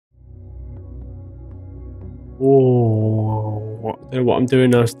Whoa. I don't know what I'm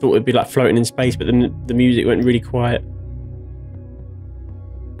doing. I thought it'd be like floating in space, but then the music went really quiet.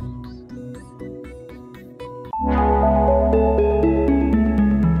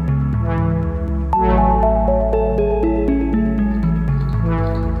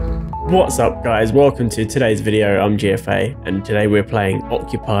 What's up guys, welcome to today's video. I'm GFA and today we're playing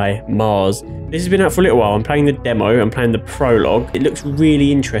Occupy Mars. This has been out for a little while. I'm playing the demo, I'm playing the prologue. It looks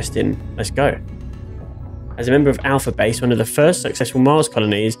really interesting. Let's go. As a member of Alpha Base, one of the first successful Mars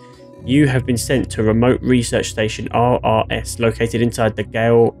colonies, you have been sent to Remote Research Station RRS located inside the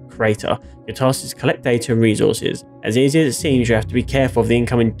Gale crater. Your task is to collect data and resources. As easy as it seems, you have to be careful of the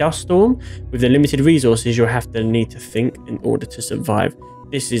incoming dust storm. With the limited resources, you'll have to need to think in order to survive.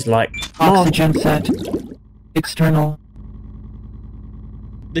 This is like oxygen set. External.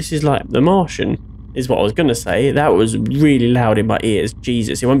 This is like The Martian, is what I was gonna say. That was really loud in my ears.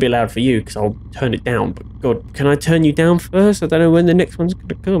 Jesus, it won't be loud for you because I'll turn it down. But God, can I turn you down first? I don't know when the next one's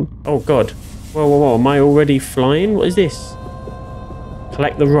gonna come. Oh God. Whoa, whoa, whoa. Am I already flying? What is this?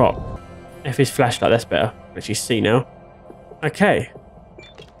 Collect the rock. F is flashlight. That's better. Actually see now. Okay.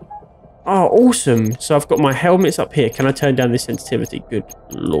 Oh, awesome. So I've got my helmets up here. Can I turn down this sensitivity? Good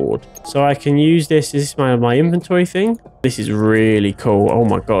Lord. So I can use this. Is this my inventory thing? This is really cool. Oh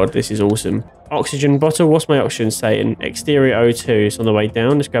my God, this is awesome. Oxygen bottle. What's my oxygen saying? Exterior O2. It's on the way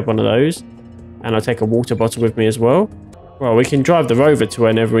down. Let's grab one of those. And I'll take a water bottle with me as well. Well, we can drive the rover to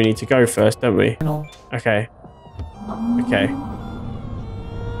whenever we need to go first, don't we? No. Okay. Okay.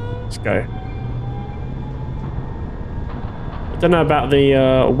 Let's go. I don't know about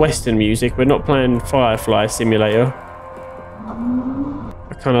the Western music. We're not playing Firefly Simulator.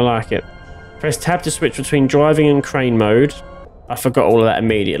 I kind of like it. Press tab to switch between driving and crane mode. I forgot all of that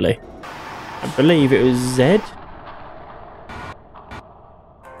immediately. I believe it was Z.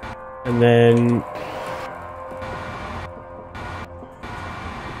 And then...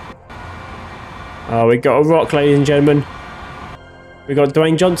 oh, we got a rock, ladies and gentlemen. We got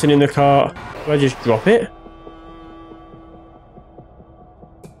Dwayne Johnson in the car. Do I just drop it?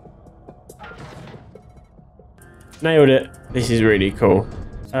 Nailed it. This is really cool.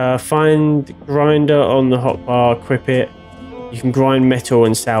 Find grinder on the hotbar, equip it. You can grind metal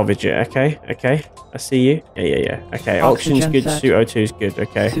and salvage it. Okay, okay. I see you. Yeah. Okay, oxygen's good. Suit O2's good.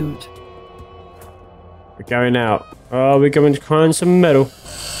 Okay. Suit. We're going out. Oh, we're going to grind some metal.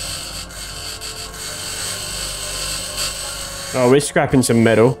 Oh, we're scrapping some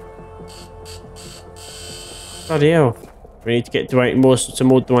metal. Bloody hell. We need to get Dwayne, some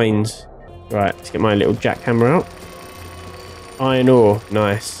more Dwaynes. Right, let's get my little jackhammer out. Iron ore,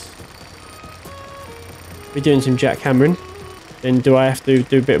 nice. We're doing some jackhammering. Then do I have to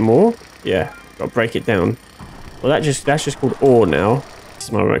do a bit more? Yeah, got to break it down. Well, that's just called ore now. This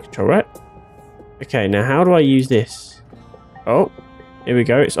is my remote control, right? Okay, now how do I use this? Oh, here we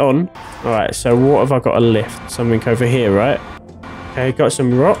go, it's on. All right, so what have I got to lift? Something over here, right? Okay, got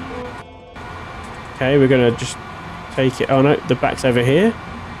some rock. Okay, we're gonna just take it. Oh no, the back's over here.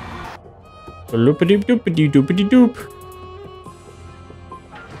 Doop-a-doop-doop-a-doop-a-doop.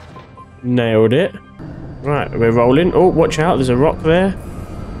 Nailed it. Right, we're rolling. Oh, watch out, there's a rock there.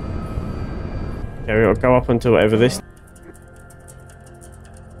 Okay, we gotta go up onto whatever this.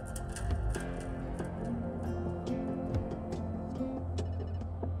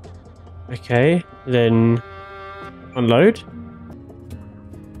 Okay, then unload.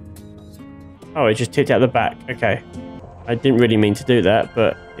 Oh, it just tipped out the back. Okay. I didn't really mean to do that,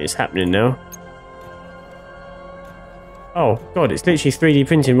 but it's happening now. Oh, God, it's literally 3D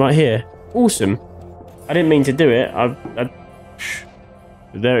printing right here. Awesome. I didn't mean to do it.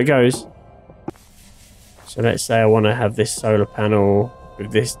 There it goes. So let's say I want to have this solar panel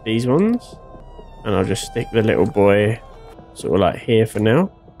with these ones. And I'll just stick the little boy sort of like here for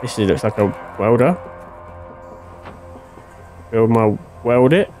now. This looks like a welder.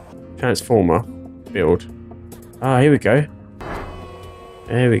 Weld it. Transformer. Build. Ah, here we go.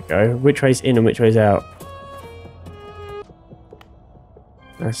 There we go. Which way's in and which way's out?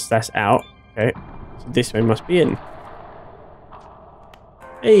 That's out. Okay. So this way must be in.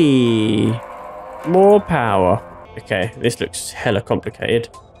 Hey! More power. Okay, this looks hella complicated.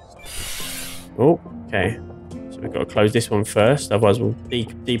 Oh, okay. So we've got to close this one first, otherwise we'll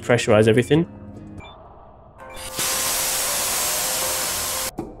depressurize everything.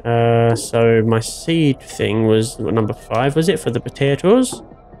 So my seed thing was number 5, was it, for the potatoes?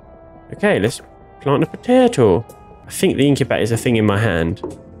 Okay, let's plant a potato. I think the incubator is a thing in my hand.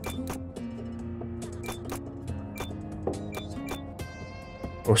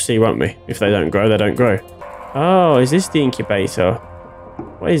 We'll see, won't we? If they don't grow, they don't grow. Oh, is this the incubator?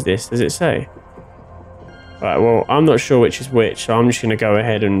 What is this? Does it say? Right, well, I'm not sure which is which, so I'm just going to go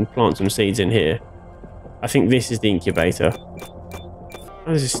ahead and plant some seeds in here. I think this is the incubator. Oh,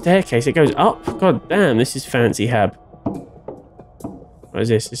 there's a staircase. It goes up. God damn, this is fancy hab. What is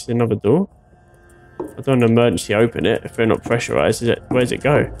this? This is another door. I don't emergency open it if we're not pressurized. Is it? Where does it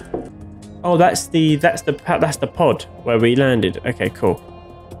go? Oh, that's the pod where we landed. Okay, cool.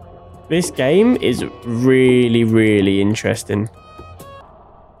 This game is really, really interesting.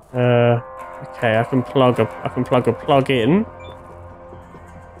 Okay, I can plug a plug in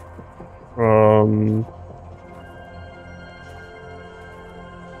from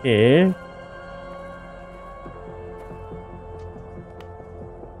here.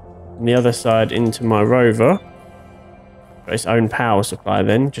 On the other side into my rover. Got its own power supply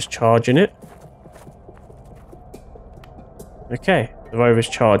then, just charging it. Okay, the rover's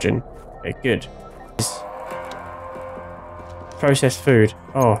charging. Okay, good. Processed food.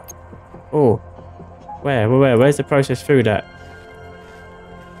 Oh. Where's the processed food at?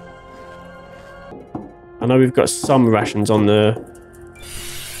 I know we've got some rations on the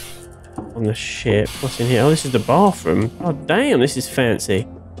ship. What's in here? Oh, this is the bathroom. Oh, damn, this is fancy.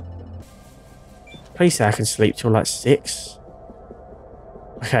 Please say I can sleep till like 6.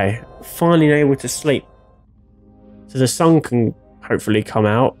 Okay, finally able to sleep. So the sun can hopefully come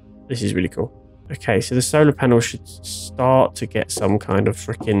out. This is really cool. Okay, so the solar panel should start to get some kind of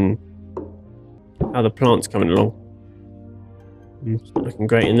freaking... How the plant's coming along. It's not looking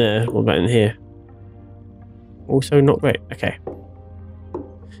great in there. What about in here? Also not great. Okay.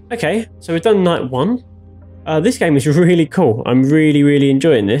 Okay, so we've done night 1. This game is really cool. I'm really, really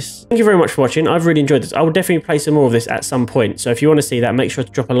enjoying this. Thank you very much for watching. I've really enjoyed this. I will definitely play some more of this at some point. So if you want to see that, make sure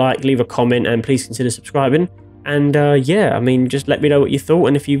to drop a like, leave a comment, and please consider subscribing. And yeah, I mean, just let me know what you thought.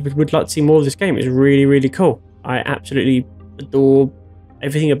 And if you would like to see more of this game, it's really, really cool. I absolutely adore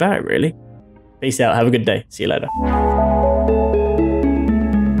everything about it, really. Peace out. Have a good day. See you later.